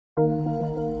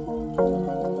Okay,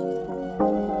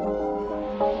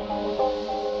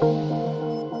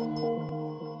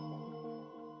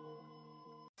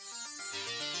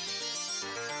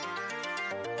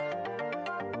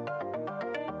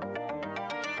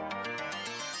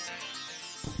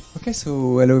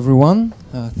 so hello everyone.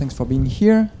 Thanks for being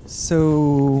here.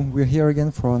 So we're here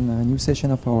again for a new session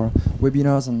of our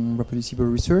webinars on reproducible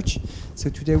research.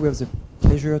 So today we have the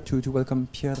pleasure to welcome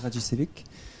Pierre Dragicevic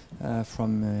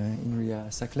from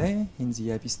INRIA Saclay in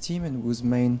the IPS team, and whose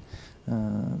main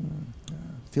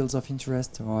fields of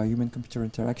interest are human-computer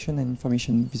interaction and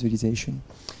information visualization.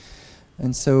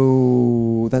 And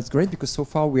so that's great, because so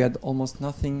far we had almost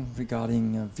nothing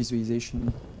regarding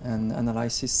visualization and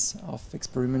analysis of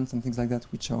experiments and things like that,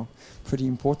 which are pretty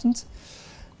important.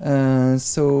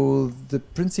 So the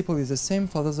principle is the same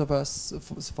for those of us,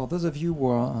 for those of you who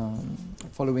are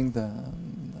following the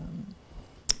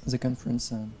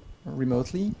conference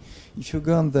remotely. If you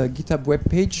go on the GitHub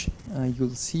webpage,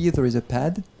 you'll see there is a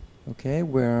pad, okay,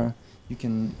 where you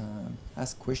can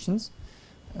ask questions.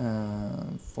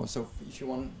 So if you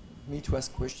want me to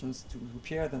ask questions to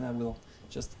Pierre, then I will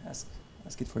just ask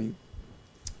it for you.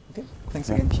 Okay, thanks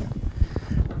again, Pierre.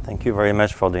 Thank you very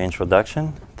much for the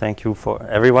introduction. Thank you for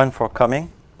everyone for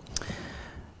coming.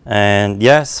 And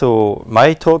yeah, so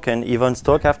my talk and Yvonne's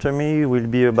talk after me will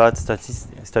be about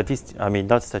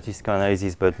not statistical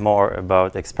analysis, but more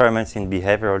about experiments in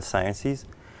behavioral sciences,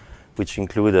 which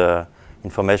include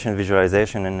information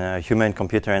visualization and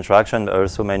human-computer interaction, but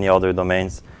also many other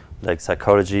domains like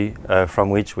psychology, from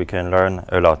which we can learn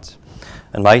a lot.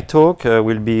 And my talk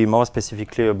will be more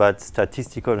specifically about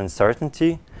statistical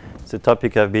uncertainty. It's a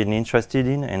topic I've been interested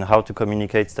in, and how to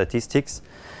communicate statistics.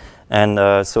 And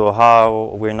so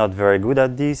how we're not very good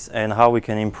at this, and how we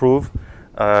can improve,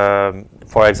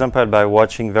 for example, by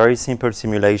watching very simple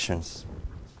simulations.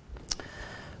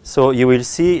 So you will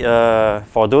see,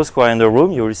 for those who are in the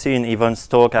room, you will see in Yvonne's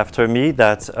talk after me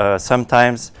that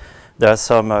sometimes there are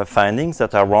some findings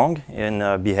that are wrong in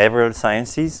behavioral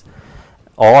sciences,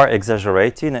 or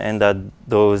exaggerated, and that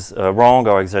those wrong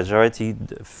or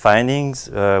exaggerated findings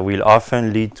will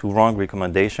often lead to wrong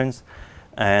recommendations,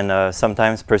 and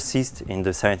sometimes persist in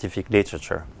the scientific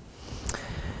literature.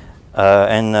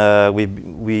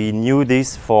 We knew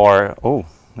this for, oh,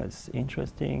 that's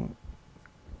interesting.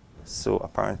 So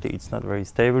apparently it's not very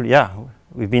stable. Yeah,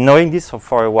 we've been knowing this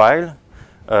for a while.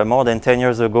 More than 10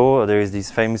 years ago, there is this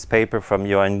famous paper from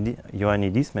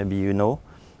Ioannidis, maybe you know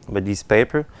about this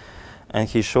paper. And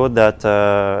he showed that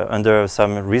under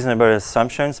some reasonable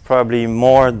assumptions, probably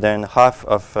more than half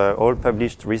of all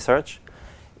published research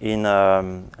in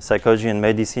psychology and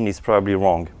medicine is probably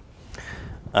wrong.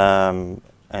 And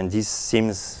this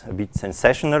seems a bit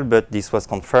sensational, but this was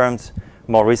confirmed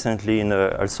more recently in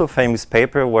a also famous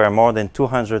paper where more than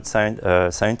 200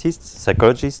 scientists,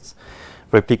 psychologists,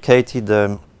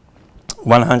 replicated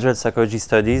 100 psychology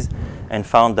studies and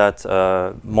found that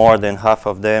more than half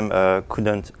of them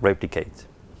couldn't replicate.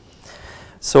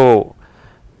 So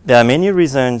there are many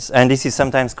reasons, and this is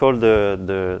sometimes called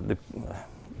the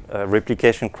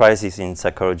replication crisis in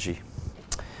psychology.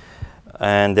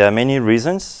 And there are many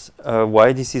reasons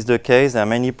why this is the case. There are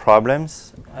many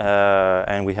problems,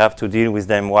 and we have to deal with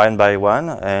them one by one.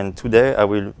 And today I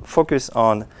will focus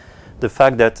on the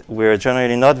fact that we're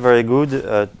generally not very good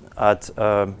at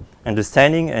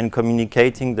understanding and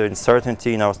communicating the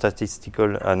uncertainty in our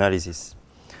statistical analysis.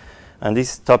 And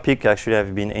this topic actually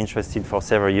I've been interested for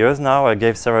several years now. I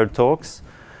gave several talks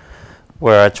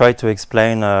where I tried to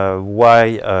explain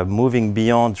why moving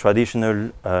beyond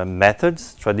traditional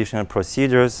methods, traditional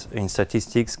procedures in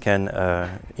statistics can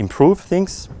improve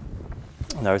things.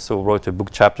 And I also wrote a book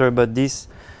chapter about this.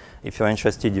 If you're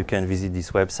interested, you can visit this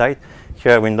website.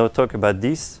 Here I will not talk about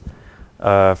this.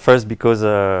 First, because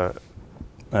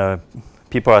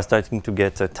people are starting to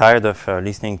get tired of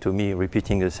listening to me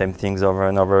repeating the same things over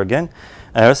and over again.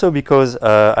 And also because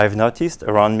I've noticed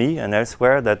around me and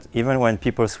elsewhere that even when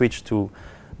people switch to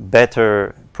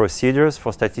better procedures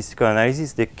for statistical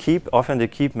analysis, they often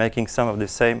keep making some of the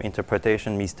same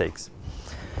interpretation mistakes.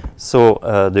 So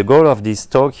the goal of this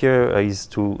talk here is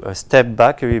to step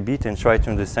back a little bit and try to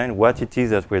understand what it is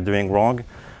that we're doing wrong,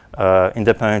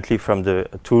 independently from the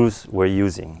tools we're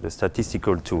using, the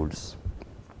statistical tools.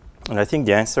 And I think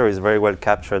the answer is very well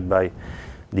captured by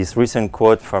this recent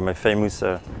quote from a famous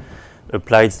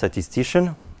applied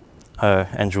statistician,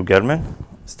 Andrew Gelman.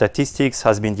 Statistics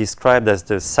has been described as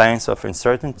the science of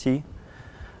uncertainty,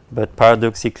 but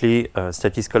paradoxically,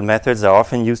 statistical methods are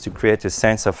often used to create a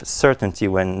sense of certainty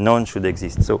when none should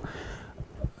exist. So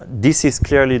this is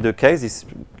clearly the case. This is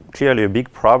clearly a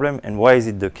big problem. And why is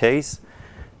it the case?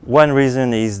 One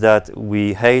reason is that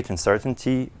we hate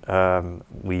uncertainty.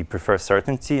 We prefer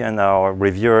certainty, and our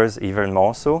reviewers even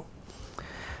more so.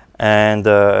 And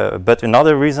but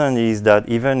another reason is that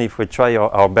even if we try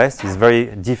our best, it's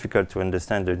very difficult to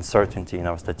understand the uncertainty in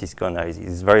our statistical analysis.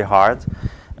 It's very hard,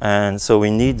 and so we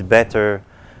need better,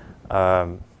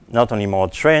 not only more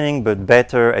training, but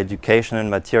better educational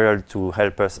material to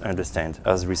help us understand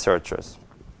as researchers.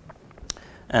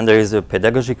 And there is a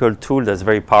pedagogical tool that's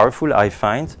very powerful, I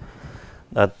find,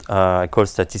 that I call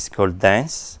statistical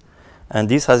dance. And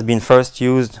this has been first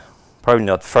used, probably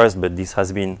not first, but this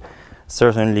has been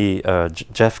certainly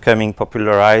Jeff Cumming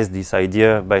popularized this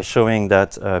idea by showing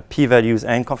that p-values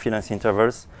and confidence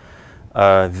intervals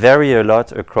vary a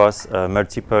lot across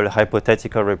multiple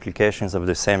hypothetical replications of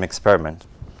the same experiment.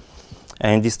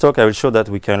 And in this talk, I will show that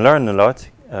we can learn a lot.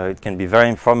 It can be very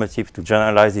informative to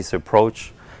generalize this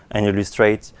approach and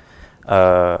illustrate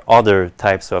other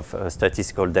types of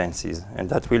statistical dances. And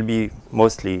that will be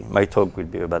mostly, my talk will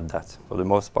be about that for the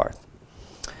most part.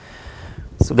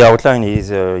 So the outline is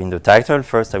in the title.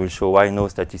 First, I will show why no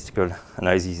statistical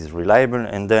analysis is reliable,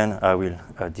 and then I will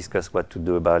discuss what to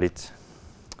do about it.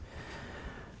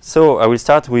 So I will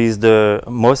start with the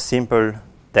most simple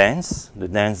dance, the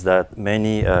dance that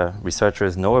many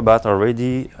researchers know about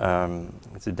already.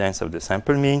 It's the dance of the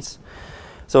sample means.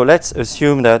 So let's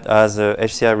assume that as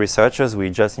HCI researchers, we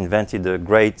just invented a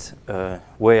great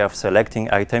way of selecting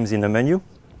items in a menu.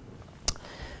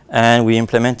 And we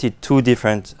implemented two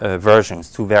different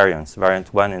versions, two variants,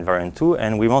 variant 1 and variant 2.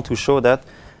 And we want to show that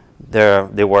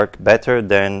they work better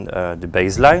than the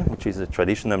baseline, which is a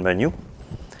traditional menu.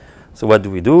 So what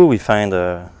do? We find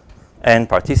n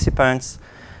participants.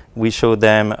 We show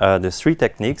them the three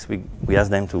techniques. We ask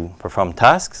them to perform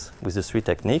tasks with the three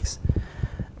techniques.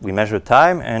 We measure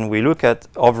time, and we look at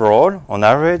overall, on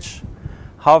average,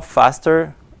 how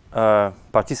faster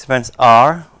participants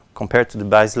are compared to the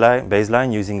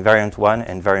baseline using variant 1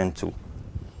 and variant 2.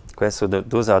 Okay, so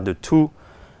those are the two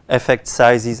effect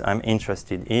sizes I'm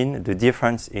interested in, the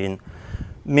difference in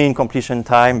mean completion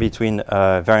time between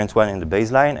variant 1 and the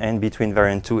baseline and between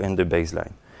variant 2 and the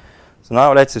baseline. So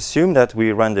now let's assume that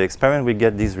we run the experiment, we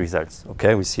get these results.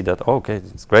 Okay, we see that, okay,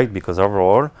 it's great because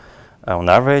overall, on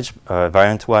average,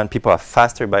 variant 1, people are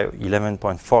faster by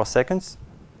 11.4 seconds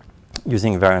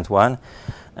using variant 1.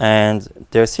 And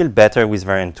they're still better with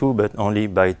variant 2, but only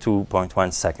by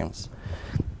 2.1 seconds.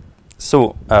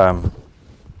 So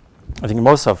I think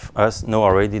most of us know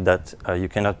already that you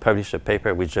cannot publish a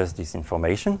paper with just this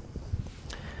information.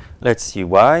 Let's see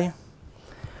why.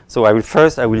 So I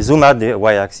will zoom out the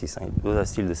y-axis. Those are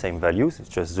still the same values. It's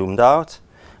just zoomed out.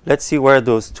 Let's see where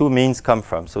those two means come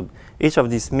from. So each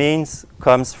of these means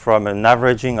comes from an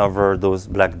averaging over those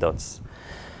black dots.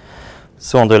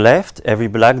 So on the left, every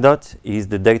black dot is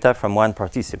the data from one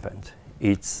participant.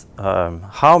 It's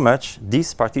how much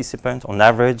this participant, on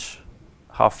average,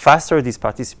 how faster this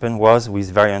participant was with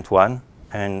variant 1,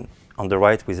 and on the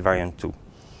right with variant 2.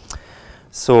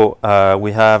 So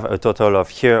we have a total of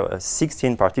here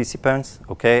 16 participants.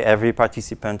 Okay, every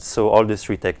participant saw all the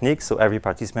three techniques. So every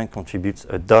participant contributes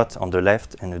a dot on the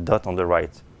left and a dot on the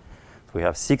right. So we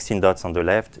have 16 dots on the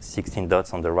left, 16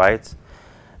 dots on the right.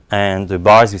 And the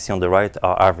bars you see on the right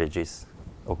are averages.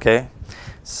 Okay,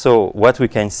 so what we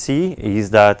can see is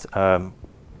that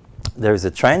there is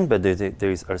a trend, but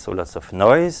there is also lots of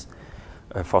noise.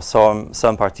 For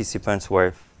some participants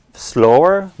were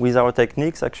slower with our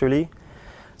techniques, actually.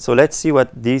 So let's see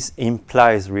what this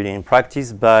implies really in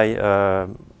practice by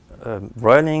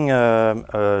running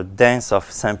a dance of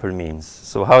sample means.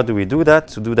 So how do we do that?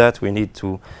 To do that, we need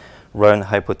to run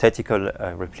hypothetical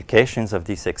replications of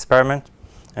this experiment.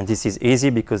 And this is easy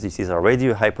because this is already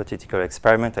a hypothetical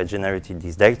experiment. I generated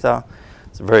this data.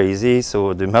 It's very easy.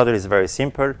 So the model is very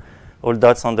simple. All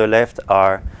dots on the left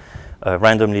are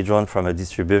randomly drawn from a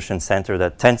distribution centered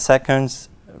at 10 seconds,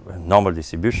 normal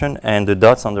distribution. And the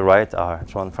dots on the right are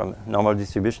drawn from normal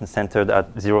distribution centered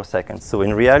at 0 seconds. So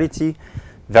in reality,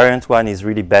 variant 1 is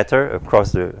really better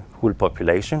across the whole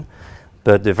population.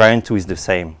 But the variant 2 is the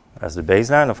same as the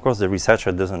baseline. Of course, the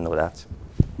researcher doesn't know that.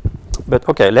 But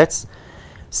OK, let's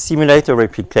simulate a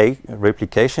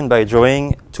replication by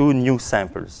drawing two new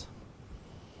samples.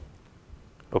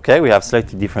 Okay, we have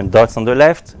slightly different dots on the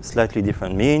left, slightly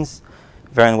different means.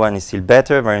 Variant 1 is still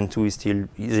better, variant 2 is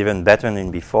even better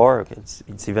than before. Okay,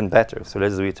 it's even better. So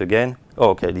let's do it again.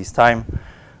 Oh, okay, this time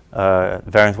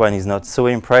variant 1 is not so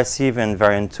impressive and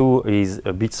variant 2 is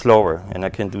a bit slower. And I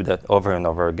can do that over and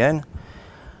over again.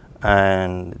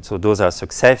 And so those are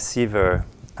successive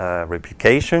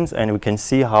replications, and we can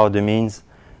see how the means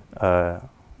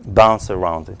bounce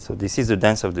around it. So this is the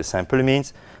dance of the sample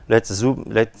means.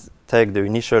 let's take the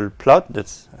initial plot,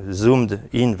 that's zoomed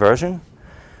in version.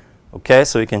 Okay,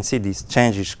 so you can see this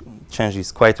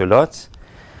changes quite a lot.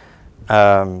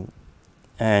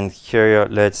 And here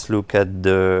let's look at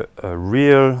the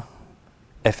real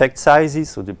effect sizes,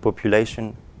 so the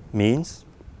population means,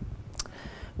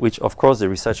 which of course the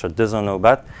researcher doesn't know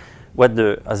about.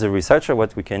 As a researcher,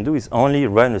 what we can do is only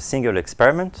run a single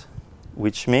experiment,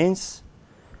 which means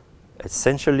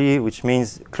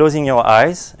closing your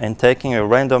eyes and taking a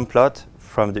random plot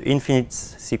from the infinite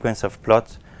sequence of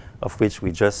plot of which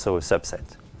we just saw a subset.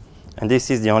 And this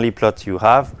is the only plot you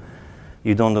have.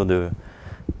 You don't know the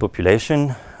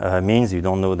population, means you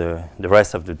don't know the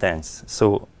rest of the dance.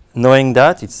 So knowing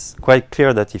that, it's quite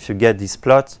clear that if you get this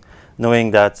plot,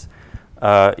 knowing that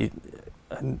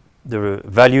the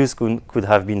values could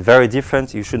have been very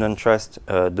different, you shouldn't trust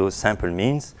those sample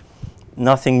means.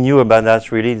 Nothing new about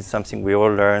that, really. It's something we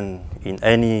all learn in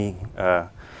any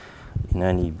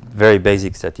very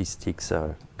basic statistics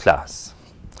class.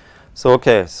 So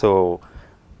okay, so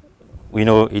we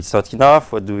know it's not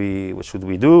enough. What should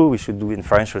we do? We should do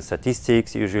inferential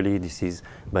statistics. Usually, this is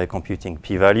by computing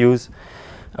p-values.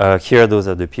 Here, those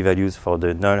are the p-values for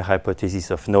the null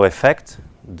hypothesis of no effect,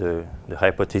 the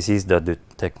hypothesis that the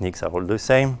techniques are all the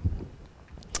same.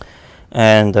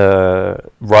 And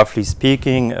roughly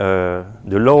speaking, the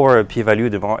lower a p-value,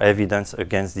 the more evidence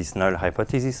against this null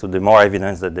hypothesis. So the more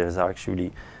evidence that there's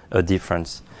actually a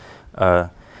difference.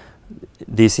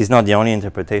 This is not the only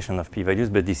interpretation of p-values,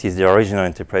 but this is the original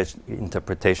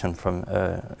interpretation from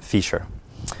Fisher.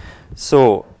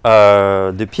 So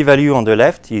the p-value on the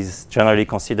left is generally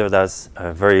considered as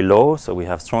very low. So we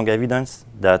have strong evidence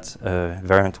that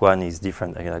variant 1 is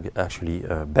different, actually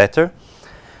better.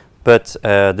 But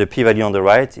the p-value on the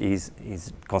right is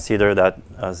considered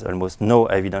as almost no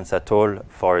evidence at all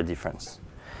for a difference.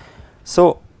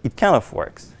 So it kind of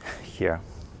works here.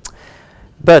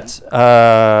 But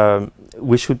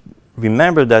we should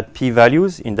remember that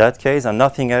p-values in that case are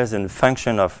nothing else than a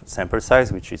function of sample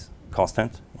size, which is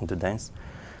constant in the dance,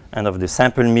 and of the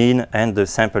sample mean and the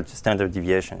sample standard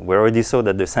deviation. We already saw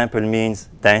that the sample means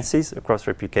dances across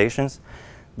replications.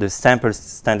 The sample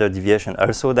standard deviation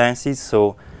also dances.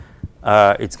 So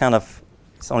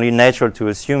it's only natural to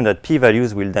assume that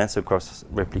p-values will dance across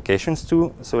replications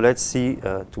too. So let's see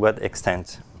to what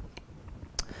extent.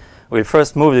 We'll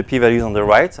first move the p-values on the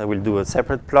right. I will do a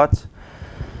separate plot.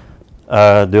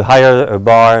 The higher a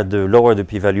bar, the lower the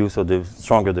p-value, so the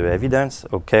stronger the evidence.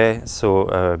 Okay,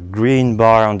 so green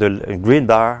bar,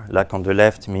 like on the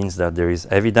left, means that there is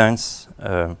evidence.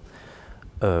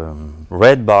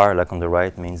 Red bar, like on the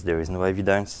right, means there is no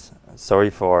evidence. Sorry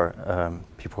for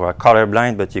people who are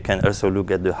colorblind, but you can also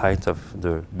look at the height of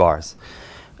the bars.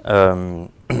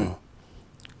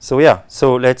 So yeah,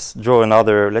 so let's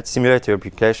simulate the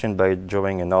replication by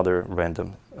drawing another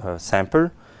random sample.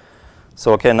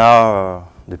 So okay, now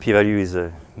the p-value is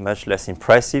much less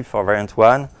impressive for variant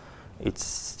 1. It's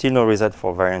still no result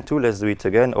for variant 2. Let's do it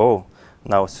again. Oh,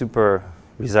 now super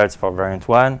results for variant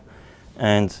 1,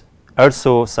 and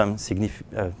also some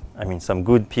some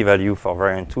good p-value for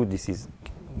variant 2. This is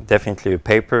definitely a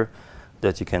paper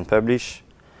that you can publish.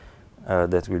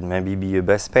 That will maybe be a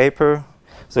best paper.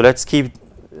 So let's keep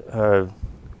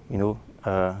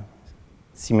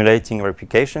simulating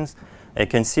replications. I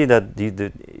can see that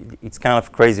it's kind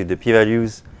of crazy. The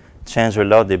p-values change a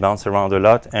lot, they bounce around a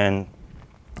lot, and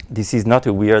this is not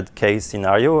a weird case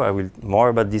scenario. I will more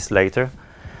about this later.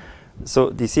 So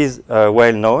this is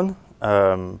well known.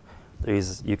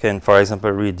 You can, for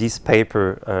example, read this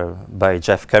paper by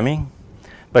Jeff Cumming.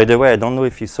 By the way, I don't know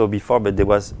if you saw before, but it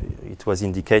was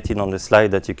indicated on the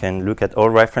slide that you can look at all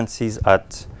references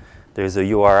at, there's a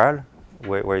URL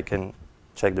where you can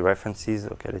check the references.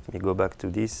 Okay, let me go back to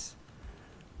this.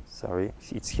 Sorry,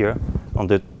 it's here on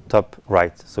the top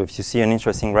right. So if you see an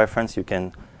interesting reference, you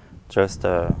can just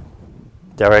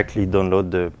directly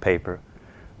download the paper.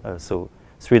 So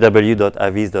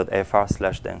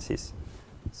 3w.avis.fr/dances.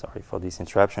 Sorry for this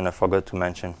interruption, I forgot to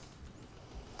mention.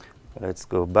 Let's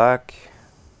go back.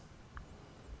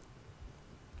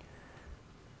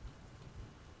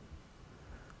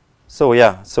 So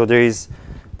yeah, so there is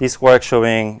this work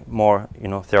showing more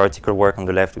theoretical work on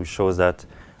the left, which shows that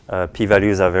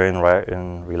p-values are very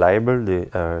unreliable. They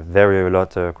vary a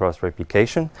lot across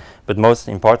replication. But most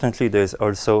importantly, there's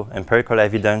also empirical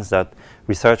evidence that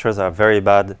researchers are very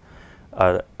bad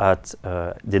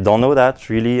they don't know that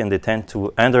really, and they tend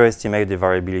to underestimate the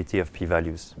variability of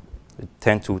p-values. They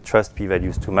tend to trust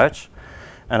p-values too much.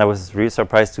 And I was really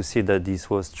surprised to see that this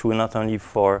was true not only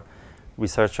for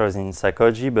researchers in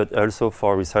psychology, but also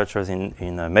for researchers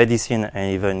in medicine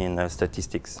and even in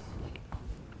statistics.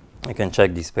 You can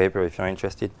check this paper if you're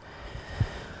interested.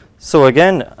 So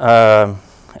again,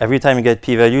 every time you get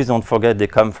p-values, don't forget they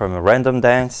come from a random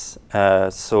dance.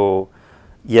 So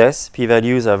yes,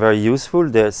 p-values are very useful.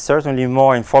 They're certainly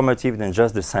more informative than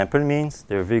just the sample means.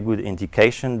 They're a very good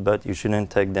indication, but you shouldn't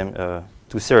take them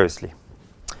too seriously.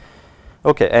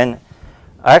 Okay, and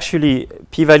actually,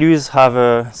 p-values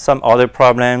have some other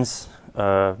problems,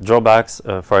 drawbacks.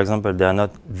 For example, they are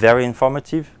not very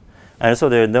informative. And also,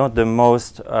 they're not the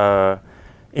most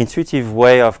intuitive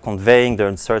way of conveying the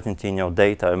uncertainty in your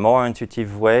data. A more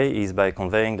intuitive way is by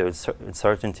conveying the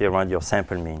uncertainty around your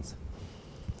sample means,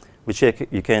 which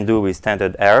you can do with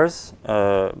standard errors,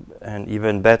 and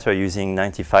even better using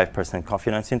 95%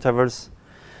 confidence intervals.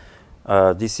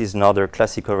 This is another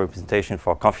classical representation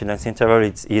for confidence interval.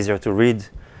 It's easier to read.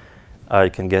 You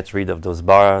can get rid of those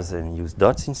bars and use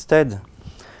dots instead.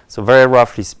 So very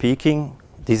roughly speaking,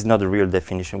 this is not the real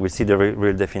definition. We'll see the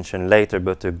real definition later,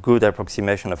 but a good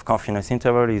approximation of confidence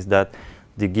interval is that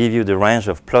they give you the range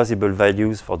of plausible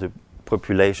values for the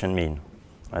population mean.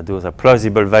 Those are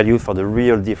plausible values for the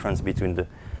real difference between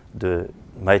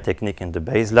my technique and the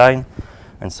baseline.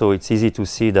 And so it's easy to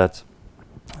see that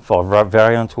for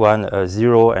variant 1,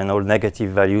 0 and all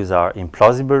negative values are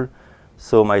implausible.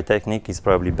 So my technique is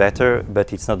probably better,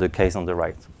 but it's not the case on the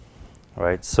right.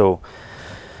 Right? So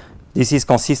this is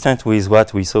consistent with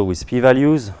what we saw with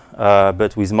p-values,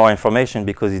 but with more information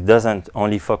because it doesn't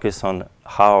only focus on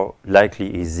how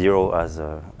likely is 0 as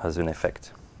an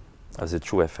effect, as a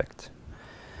true effect.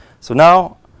 So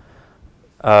now,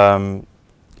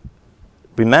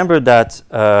 remember that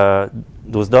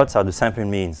those dots are the sample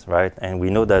means, right? And we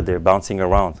know that they're bouncing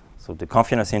around. So the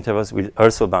confidence intervals will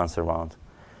also bounce around.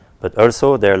 But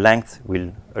also their length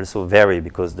will also vary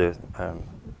because the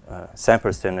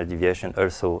sample standard deviation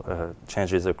also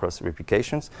changes across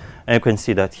replications. And you can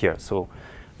see that here. So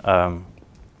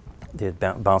they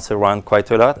bounce around quite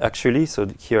a lot, actually. So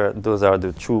here, those are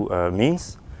the true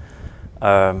means.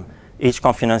 Each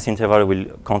confidence interval will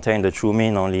contain the true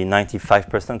mean only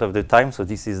 95% of the time. So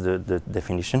this is the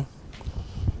definition.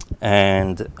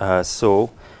 And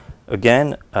so,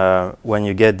 again, when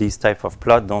you get this type of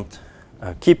plot, don't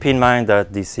keep in mind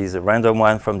that this is a random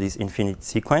one from this infinite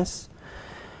sequence.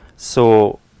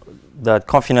 So that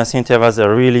confidence intervals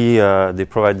are really, they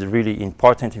provide really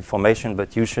important information,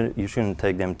 but you shouldn't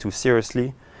take them too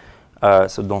seriously.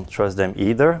 So don't trust them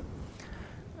either.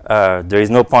 There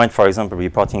is no point, for example,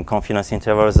 reporting confidence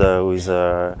intervals with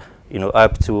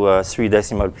up to 3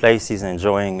 decimal places and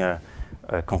drawing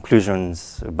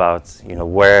conclusions about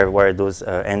where those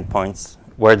endpoints,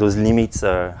 where those limits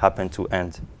happen to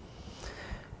end.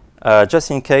 Just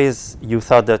in case you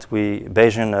thought that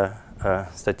Bayesian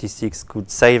statistics could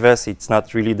save us, it's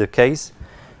not really the case.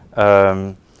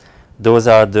 Those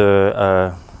are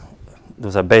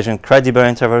Bayesian credible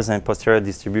intervals and posterior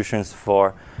distributions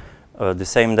for the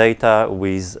same data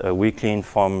with weakly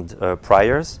informed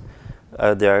priors.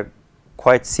 They are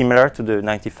quite similar to the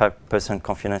 95%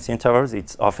 confidence intervals.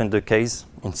 It's often the case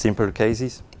in simple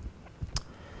cases.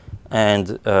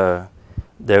 And they're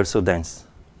also dense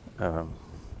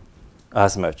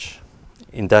as much.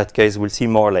 In that case, we'll see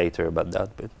more later about that.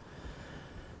 But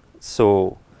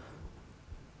so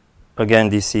again,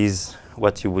 this is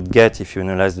what you would get if you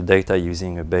analyze the data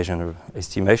using a Bayesian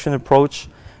estimation approach.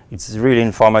 It's really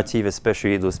informative,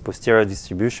 especially those posterior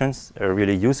distributions are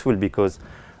really useful because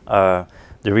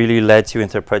they really let you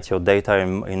interpret your data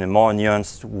in a more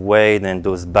nuanced way than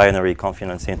those binary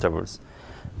confidence intervals.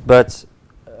 But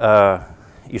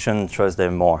you shouldn't trust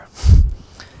them more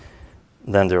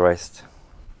than the rest.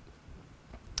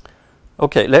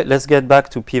 Okay, let's get back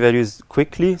to p-values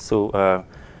quickly. So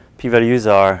p-values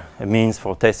are a means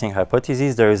for testing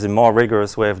hypotheses. There is a more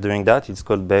rigorous way of doing that. It's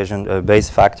called Bayesian Bayes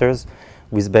factors.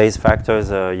 With Bayes factors,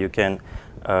 you can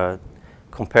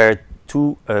compare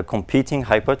two competing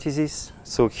hypotheses.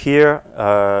 So here,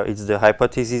 it's the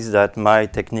hypothesis that my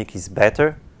technique is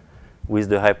better with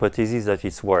the hypothesis that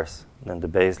it's worse than the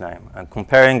baseline. I'm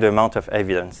comparing the amount of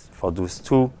evidence for those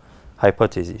two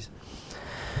hypotheses.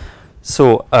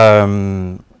 So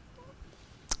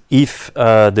if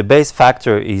the Bayes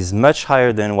factor is much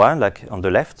higher than 1, like on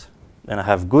the left, then I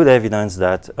have good evidence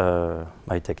that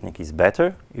my technique is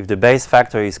better. If the Bayes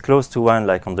factor is close to 1,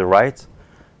 like on the right,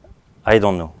 I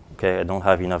don't know. Okay, I don't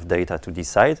have enough data to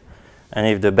decide. And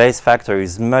if the Bayes factor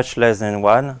is much less than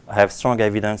 1, I have strong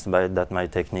evidence that my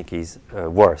technique is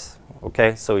worse.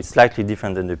 Okay, so it's slightly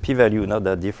different than the p-value, not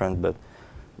that different, but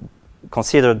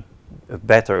considered a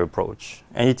better approach,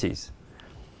 and it is.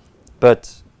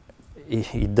 But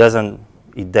it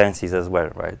dances as well,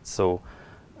 right? So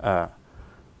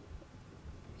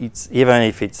it's even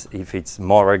if it's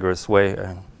more rigorous way,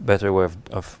 better way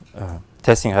of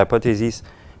testing hypotheses,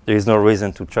 there is no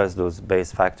reason to trust those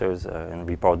base factors and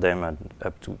report them at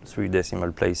up to 3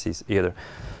 decimal places either.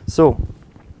 So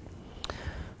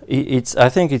I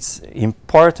think it's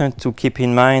important to keep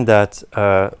in mind that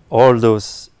all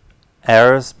those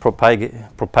errors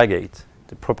propagate.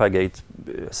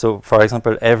 So, for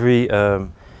example, every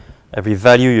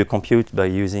value you compute by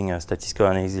using a statistical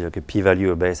analysis, like a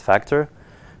p-value, a base factor,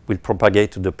 will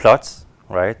propagate to the plots,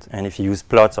 right? And if you use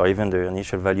plots or even the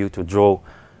initial value to draw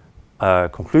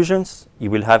conclusions, you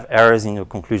will have errors in your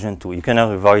conclusion too. You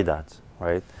cannot avoid that,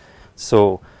 right?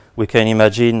 So we can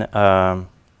imagine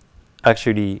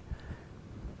actually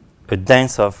a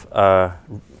dance of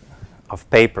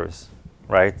papers,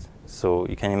 right? So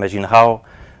you can imagine how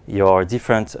your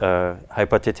different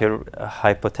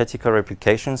hypothetical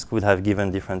replications could have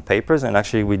given different papers. And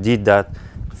actually we did that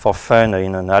for fun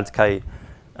in an AltCai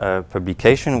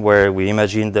publication where we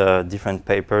imagined different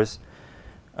papers.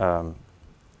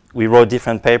 We wrote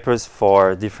different papers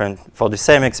for the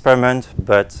same experiment,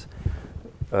 but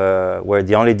where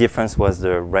the only difference was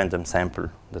the random sample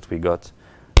that we got.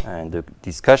 And the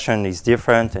discussion is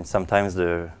different, and sometimes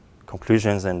the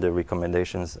conclusions and the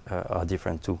recommendations are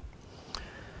different too.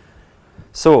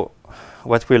 So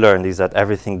what we learned is that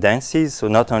everything dances, so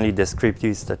not only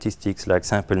descriptive statistics like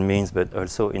sample means, but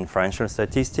also inferential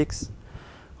statistics,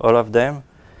 all of them,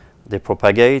 they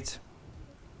propagate.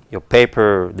 Your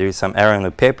paper, there is some error in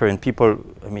the paper, and people,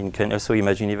 I mean, can also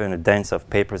imagine even a dance of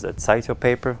papers that cite your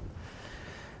paper,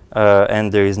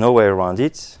 and there is no way around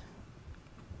it.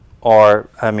 Or,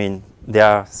 I mean, there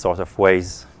are sort of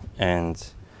ways, and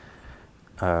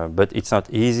but it's not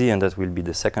easy, and that will be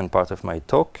the second part of my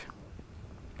talk.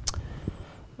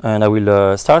 And I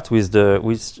will start with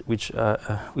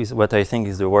with what I think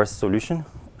is the worst solution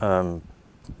to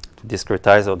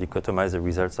discretize or dichotomize the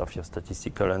results of your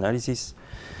statistical analysis.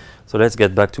 So let's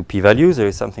get back to p-values. There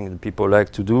is something that people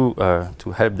like to do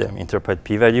to help them interpret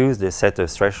p-values. They set a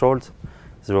threshold,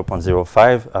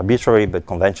 0.05, arbitrary but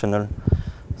conventional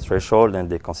threshold, and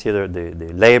they consider, they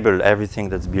label everything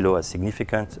that's below as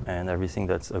significant and everything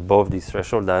that's above this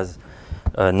threshold as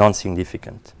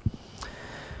non-significant.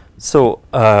 So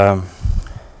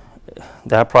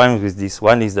there are problems with this.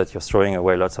 One is that you're throwing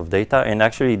away lots of data, and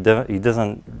actually it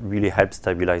doesn't really help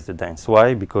stabilize the dance.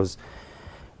 Why? Because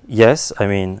yes, I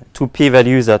mean, two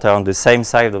p-values that are on the same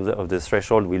side of the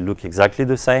threshold will look exactly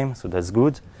the same, so that's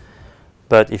good.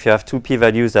 But if you have two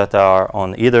p-values that are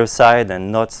on either side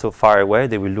and not so far away,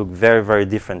 they will look very, very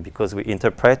different, because we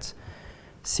interpret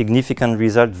significant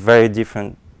results very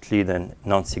differently than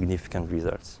non-significant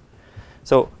results.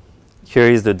 So here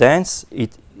is the dance.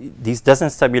 This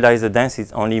doesn't stabilize the dance,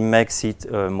 it only makes it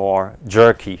more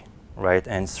jerky, right,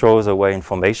 and throws away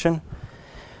information.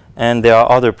 And there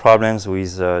are other problems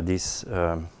with this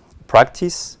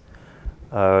practice,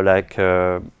 like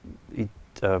for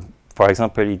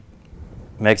example, it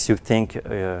makes you think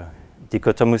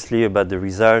dichotomously about the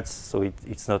results, so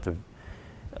it's not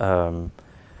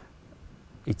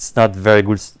very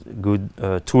good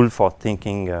tool for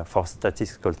thinking, for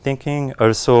statistical thinking.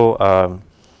 Also,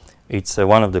 it's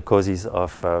one of the causes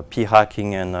of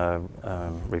p-hacking and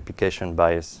replication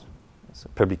bias, so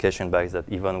publication bias that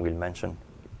Yvonne will mention.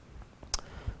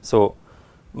 So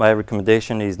my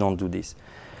recommendation is don't do this.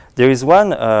 There is one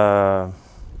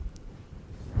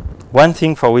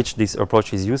thing for which this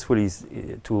approach is useful is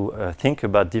to think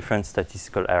about different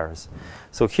statistical errors.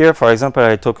 So here, for example,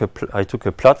 I took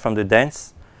a plot from the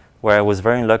dance where I was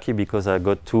very unlucky because I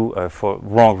got two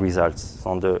wrong results.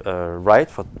 On the right,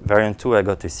 for variant 2, I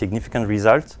got a significant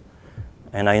result,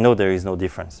 and I know there is no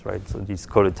difference, right? So it's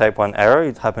called a type 1 error.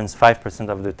 It happens 5%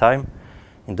 of the time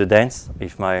in the dance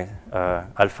if my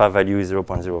alpha value is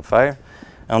 0.05.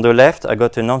 On the left, I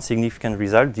got a non-significant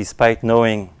result despite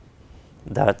knowing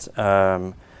that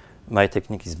my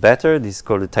technique is better. This is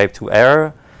called a type 2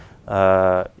 error.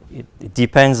 It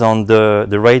depends on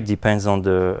the rate depends on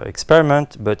the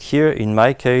experiment, but here in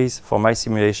my case, for my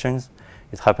simulations,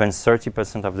 it happens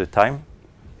 30% of the time.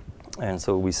 And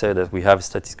so we say that we have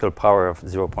statistical power of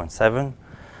 0.7.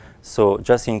 So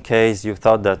just in case you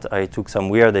thought that I took some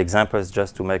weird examples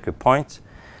just to make a point,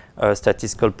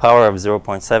 statistical power of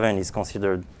 0.7 is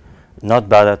considered not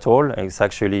bad at all. It's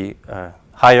actually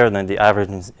higher than the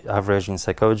average in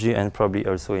psychology and probably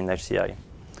also in HCI.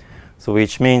 So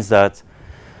which means that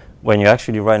when you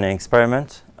actually run an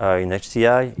experiment in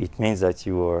HCI, it means that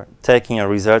you are taking a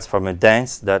result from a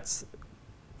dance that's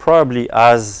probably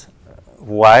as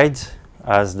wide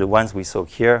as the ones we saw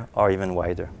here, or even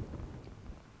wider.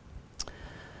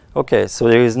 Okay, so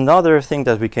there is another thing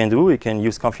that we can do. We can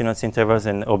use confidence intervals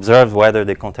and observe whether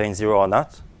they contain 0 or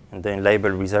not, and then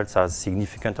label results as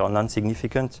significant or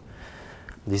non-significant.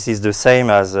 This is the same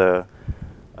as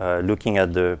looking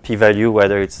at the p-value,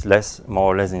 whether it's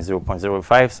more or less than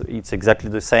 0.05. So it's exactly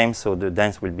the same, so the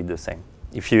dance will be the same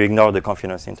if you ignore the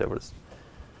confidence intervals.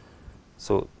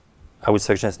 So I would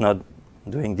suggest not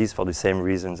doing this for the same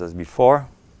reasons as before.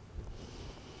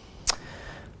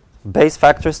 Base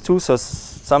factors too, so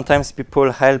sometimes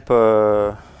people help,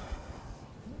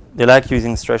 they like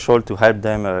using threshold to help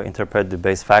them interpret the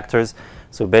base factors.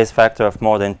 So base factor of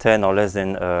more than 10 or less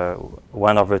than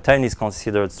 1/10 is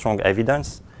considered strong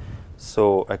evidence.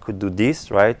 So I could do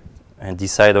this, right, and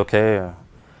decide, okay,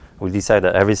 we'll decide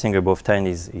that everything above 10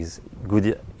 is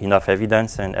good enough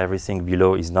evidence and everything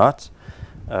below is not.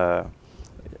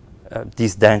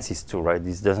 This dance is too, right?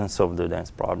 This doesn't solve the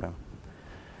dance problem.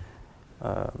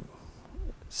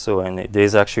 And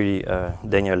there's actually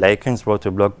Daniel Lakens wrote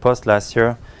a blog post last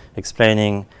year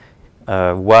explaining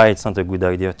why it's not a good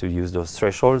idea to use those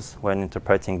thresholds when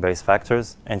interpreting base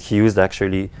factors, and he used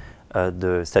actually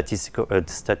the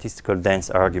statistical dance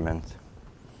argument.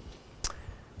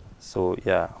 So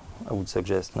yeah, I would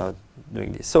suggest not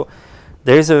doing this. So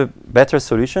there is a better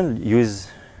solution: use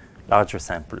larger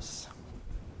samples.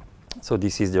 So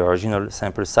this is the original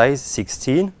sample size,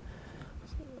 16.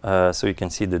 So you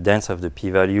can see the dance of the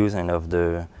p-values and of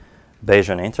the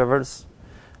Bayesian intervals.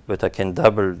 But I can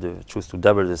choose to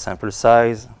double the sample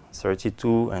size,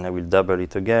 32, and I will double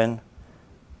it again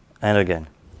and again.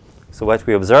 So what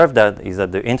we observe is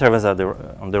that the intervals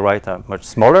on the right are much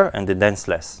smaller and the dance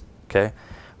less. Okay.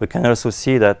 We can also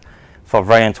see that for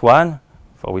variant 1,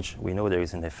 for which we know there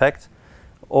is an effect,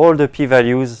 all the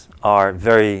p-values are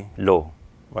very low.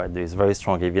 Right. There is very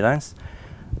strong evidence.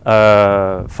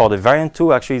 For the variant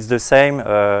 2, actually, it's the same.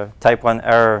 Type 1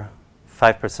 error,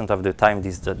 5% of the time,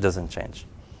 this doesn't change.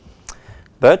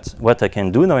 But what I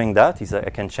can do knowing that is that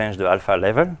I can change the alpha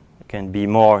level. I can be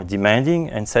more demanding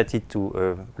and set it to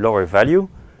a lower value.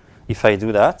 If I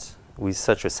do that with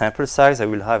such a sample size, I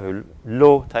will have a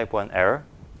low type 1 error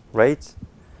rate,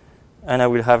 and I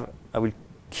will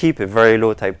keep a very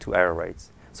low type 2 error rate.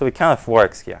 So it kind of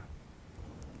works here.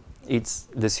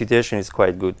 The situation is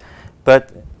quite good.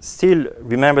 But still,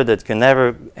 remember that you can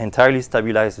never entirely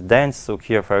stabilize the dance. So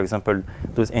here, for example,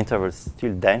 those intervals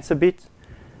still dance a bit.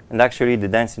 And actually, they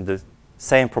dance in the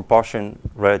same proportion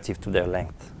relative to their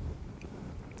length.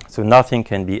 So nothing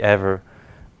can be ever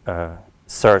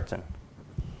certain.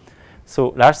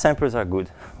 So large samples are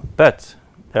good. But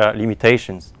there are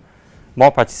limitations.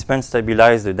 More participants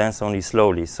stabilize the dance only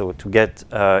slowly. So to get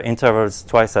intervals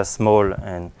twice as small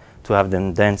and to have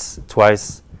them dance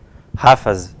twice, half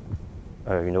as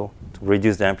to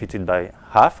reduce the amplitude by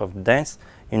half of the dance,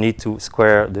 you need to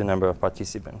square the number of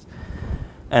participants.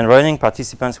 And running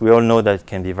participants, we all know that it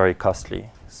can be very costly.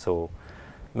 So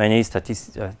many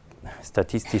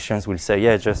statisticians will say,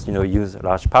 yeah, just use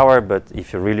large power. But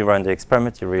if you really run the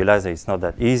experiment, you realize that it's not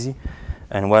that easy.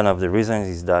 And one of the reasons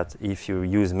is that if you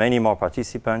use many more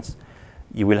participants,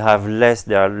 you will have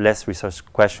there are less research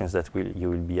questions that you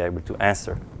will be able to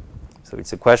answer. So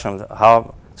it's a question of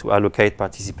how to allocate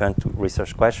participants to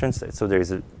research questions. So there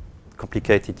is a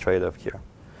complicated trade-off here.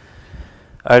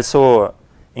 Also,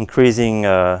 increasing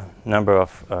number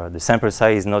of the sample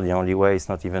size is not the only way. It's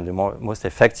not even the most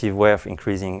effective way of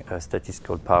increasing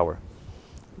statistical power.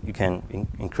 You can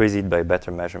increase it by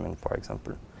better measurement, for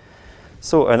example.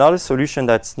 So another solution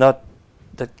that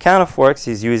kind of works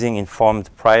is using informed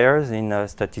priors in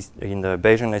the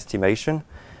Bayesian estimation.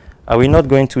 I will not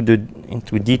go into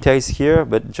details here,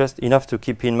 but just enough to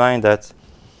keep in mind that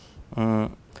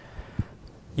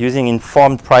using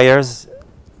informed priors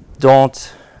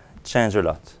don't change a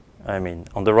lot. I mean,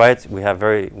 on the right we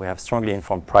have strongly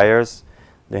informed priors.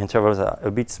 The intervals are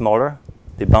a bit smaller.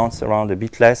 They bounce around a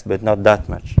bit less, but not that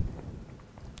much.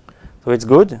 So it's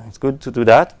good. It's good to do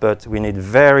that, but we need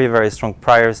very, very strong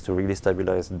priors to really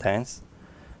stabilize the dance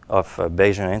of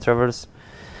Bayesian intervals.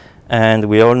 And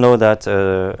we all know that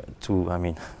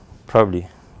probably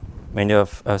many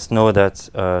of us know that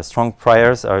strong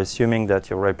priors are assuming that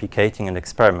you're replicating an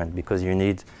experiment because you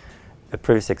need a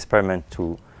previous experiment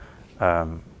to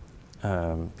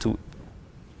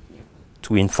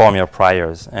inform your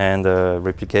priors, and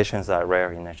replications are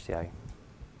rare in HCI.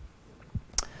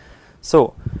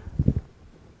 So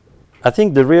I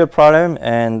think the real problem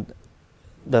and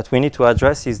that we need to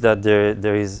address is that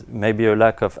there is maybe a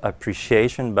lack of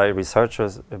appreciation by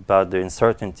researchers about the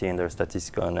uncertainty in their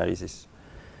statistical analysis.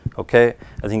 Okay,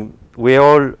 I think we're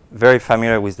all very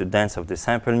familiar with the dance of the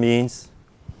sample means.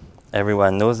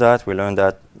 Everyone knows that. We learned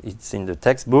that it's in the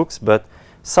textbooks, but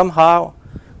somehow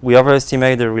we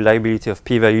overestimate the reliability of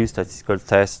p-value statistical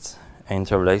tests and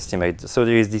interval estimate. So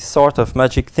there is this sort of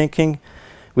magic thinking.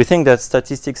 We think that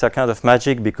statistics are kind of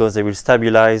magic because they will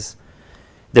stabilize.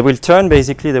 They will turn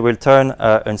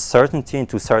uncertainty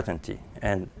into certainty.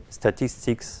 And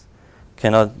statistics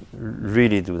cannot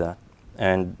really do that.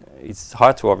 And it's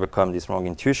hard to overcome this wrong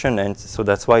intuition. And so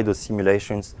that's why those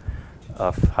simulations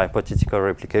of hypothetical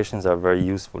replications are very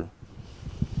useful.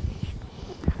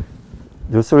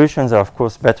 The solutions are, of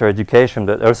course, better education,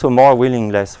 but also more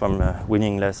willingness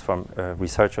from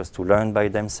researchers to learn by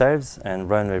themselves and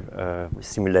run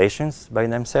simulations by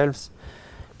themselves.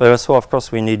 But also, of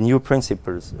course, we need new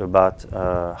principles about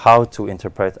how to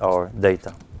interpret our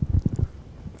data.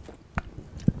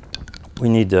 We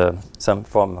need some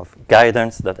form of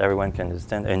guidance that everyone can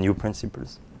understand and new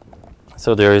principles.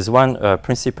 So there is one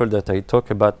principle that I talk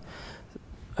about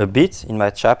a bit in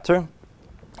my chapter,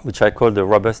 which I call the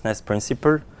robustness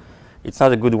principle. It's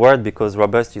not a good word because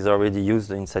robust is already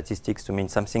used in statistics to mean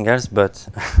something else, but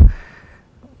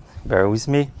bear with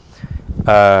me.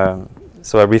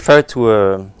 So I refer to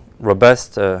a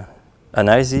robust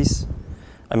analysis.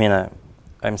 I mean,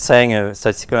 I'm saying a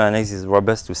statistical analysis is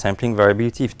robust to sampling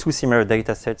variability if two similar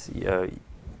data sets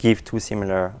give two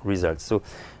similar results. So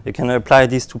you can apply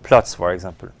this to plots, for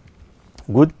example.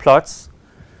 Good plots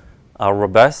are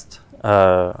robust.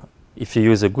 If you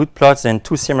use a good plot, then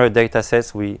two similar data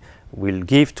sets will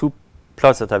give two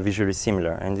plots that are visually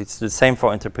similar. And it's the same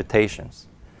for interpretations.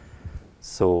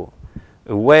 So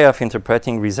a way of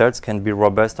interpreting results can be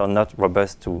robust or not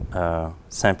robust to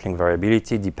sampling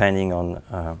variability, depending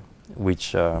on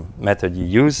which method you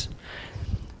use.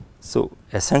 So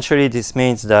essentially, this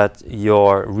means that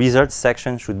your results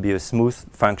section should be a smooth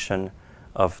function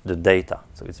of the data.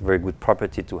 So it's a very good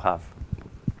property to have.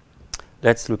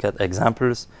 Let's look at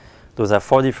examples. Those are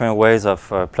 4 different ways of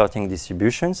plotting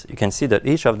distributions. You can see that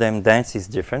each of them dances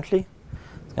differently.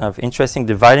 It's kind of interesting.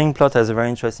 The Vining plot has a very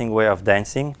interesting way of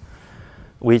dancing,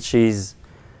 which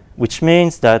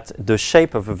means that the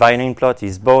shape of a Vining plot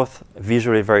is both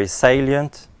visually very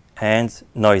salient and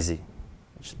noisy,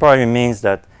 which probably means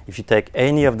that if you take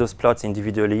any of those plots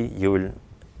individually, you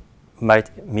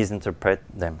might misinterpret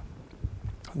them.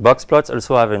 Box plots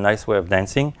also have a nice way of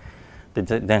dancing. They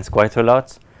dance quite a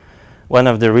lot. One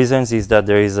of the reasons is that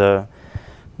there is a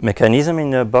mechanism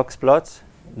in a box plot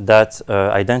that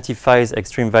identifies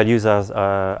extreme values as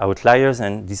outliers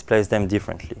and displays them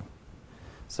differently.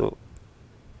 So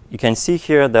you can see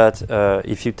here that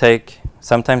if you take,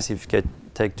 sometimes if you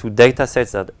take two data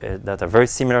sets that are very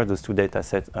similar, those two data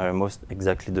sets are almost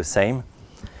exactly the same,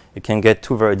 you can get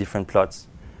two very different plots.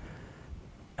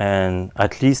 And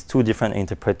at least two different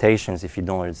interpretations if you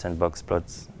don't understand box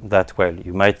plots that well.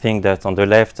 You might think that on the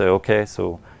left, okay,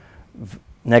 so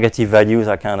negative values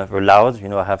are kind of allowed. You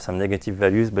know, I have some negative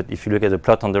values. But if you look at the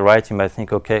plot on the right, you might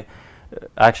think, okay,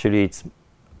 actually it's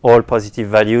all positive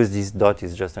values. This dot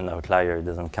is just an outlier. It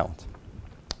doesn't count.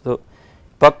 So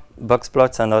box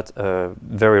plots are not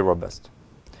very robust.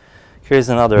 Here's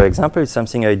another example. It's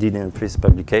something I did in a previous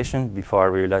publication before I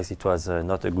realized it was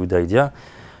not a good idea.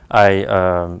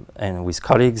 And with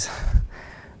colleagues,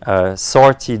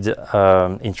 sorted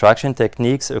interaction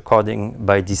techniques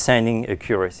by descending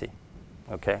accuracy.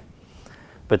 Okay,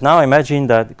 but now imagine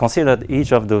that, consider that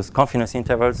each of those confidence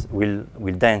intervals will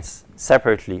dance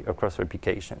separately across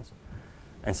replications,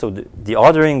 and so the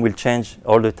ordering will change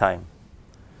all the time,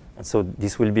 and so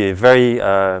this will be a very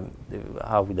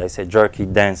how would I say, jerky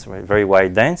dance, right? Very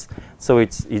wide dance. So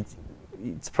it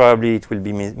will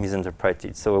be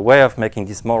misinterpreted. So a way of making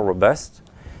this more robust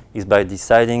is by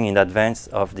deciding in advance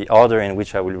of the order in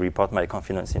which I will report my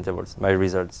confidence intervals, my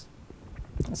results.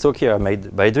 So here,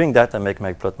 by doing that, I make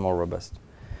my plot more robust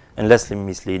and less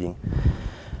misleading.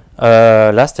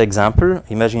 Last example,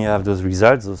 imagine you have those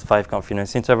results, those 5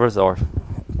 confidence intervals, or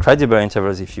credible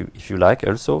intervals if you like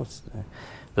also.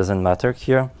 Doesn't matter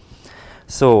here.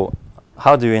 So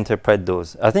how do you interpret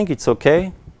those? I think it's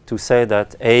okay to say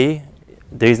that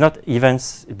there is not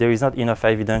enough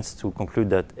evidence to conclude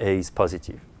that A is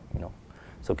positive. You know,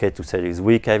 it's okay to say there is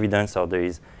weak evidence or there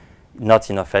is not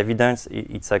enough evidence.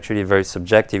 It's actually very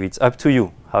subjective. It's up to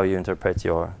you how you interpret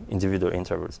your individual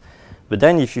intervals. But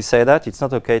then if you say that, it's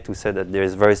not okay to say that there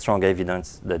is very strong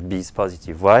evidence that B is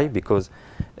positive. Why? Because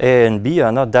A and B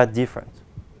are not that different.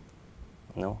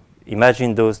 You know,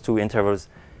 imagine those two intervals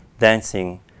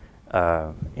dancing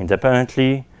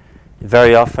independently.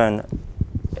 Very often,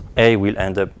 A will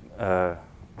end up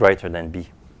greater than B.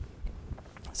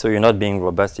 So you're not being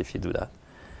robust if you do that.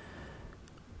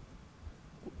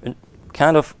 A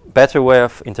kind of better way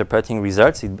of interpreting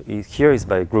results here is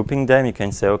by grouping them. You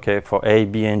can say, okay, for A,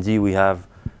 B, and D, we have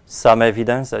some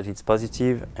evidence that it's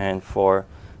positive, and for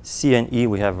C and E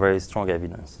we have very strong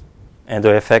evidence. And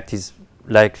the effect is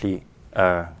likely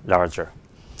larger.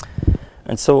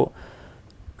 And so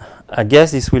I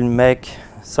guess this will make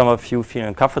some of you feel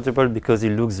uncomfortable because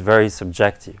it looks very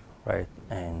subjective, right?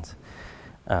 And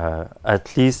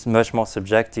at least much more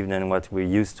subjective than what we're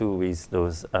used to with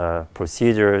those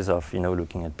procedures of,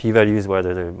 looking at p-values,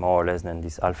 whether they're more or less than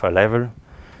this alpha level,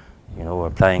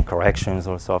 applying corrections,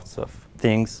 all sorts of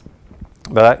things.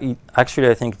 But actually,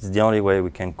 I think it's the only way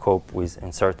we can cope with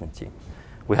uncertainty.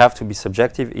 We have to be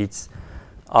subjective. It's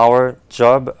our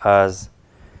job as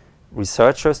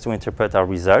researchers to interpret our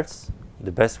results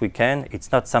the best we can.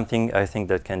 It's not something, I think,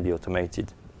 that can be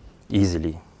automated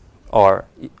easily or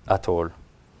at all.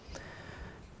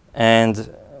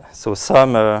 And so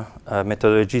some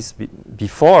methodologies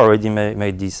before already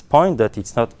made this point that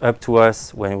it's not up to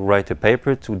us when we write a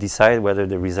paper to decide whether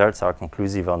the results are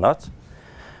conclusive or not.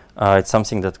 It's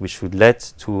something that we should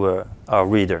let to our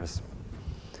readers.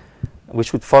 We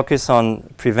should focus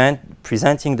on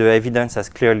presenting the evidence as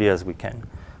clearly as we can.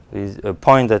 There is a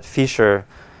point that Fisher,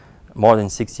 more than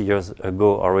 60 years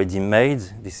ago, already made.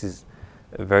 This is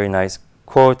a very nice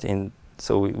quote.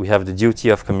 So we have the duty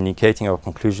of communicating our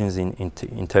conclusions in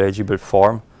intelligible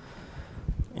form,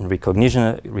 in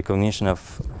recognition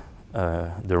of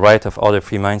the right of other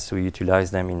free minds to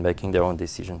utilize them in making their own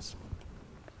decisions.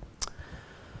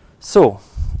 So,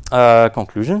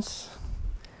 conclusions.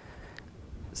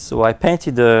 So I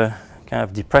painted a kind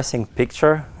of depressing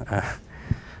picture.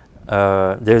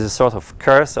 There's a sort of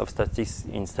curse of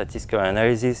in statistical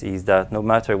analysis, is that no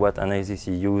matter what analysis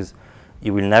you use,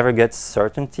 you will never get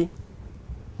certainty.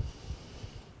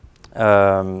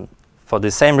 For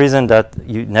the same reason that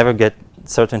you never get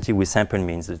certainty with sample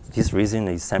means. This reason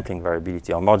is sampling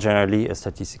variability, or more generally, a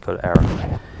statistical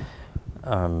error.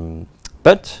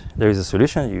 But there is a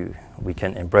solution. We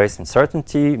can embrace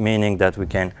uncertainty, meaning that we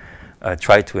can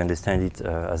try to understand it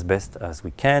as best as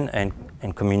we can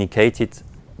and communicate it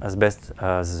as best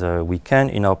as we can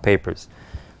in our papers.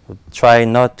 We'll try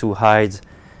not to hide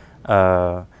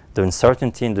the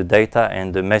uncertainty in the data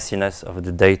and the messiness of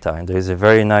the data. And there is a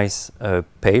very nice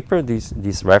paper,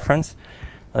 this reference,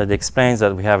 that explains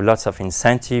that we have lots of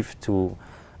incentive to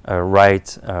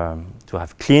to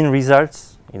have clean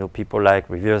results.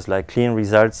 Reviewers like clean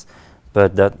results,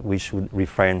 but that we should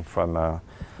refrain from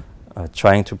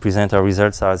trying to present our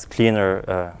results as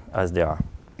cleaner as they are.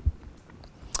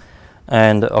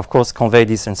 And of course, convey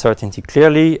this uncertainty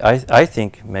clearly. I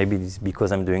think, maybe this is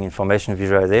because I'm doing information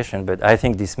visualization, but I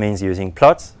think this means using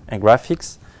plots and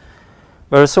graphics.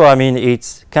 But also,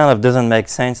 it kind of doesn't make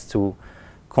sense to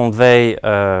convey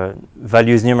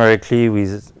values numerically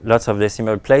with lots of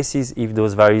decimal places if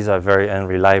those values are very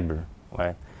unreliable,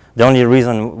 right? The only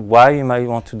reason why you might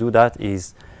want to do that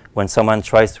is when someone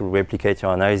tries to replicate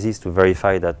your analysis to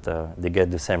verify that they get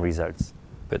the same results.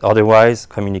 But otherwise,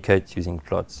 communicate using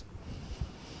plots.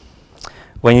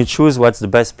 When you choose what's the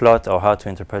best plot or how to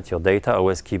interpret your data,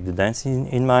 always keep the density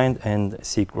in mind and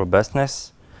seek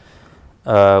robustness,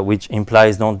 which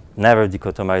implies never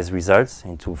dichotomize results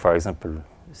into, for example,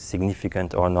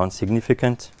 significant or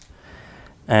non-significant.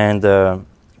 And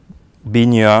be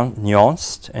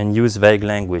nuanced and use vague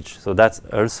language. So that's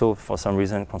also, for some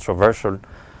reason, controversial.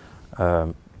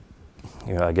 I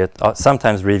get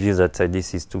sometimes reviews that say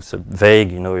this is too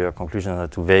vague, your conclusions are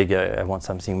too vague, I want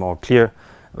something more clear.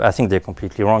 I think they're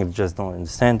completely wrong. They just don't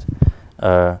understand.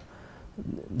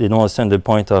 They don't understand the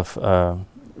point of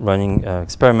running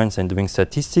experiments and doing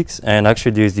statistics. And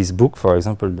actually, there is this book, for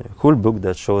example, the whole book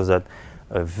that shows that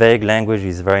vague language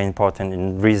is very important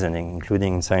in reasoning,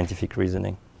 including in scientific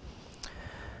reasoning.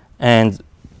 And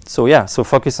so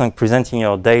focus on presenting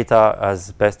your data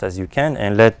as best as you can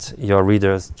and let your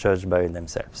readers judge by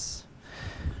themselves.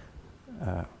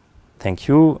 Thank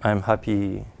you. I'm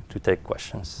happy to take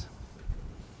questions.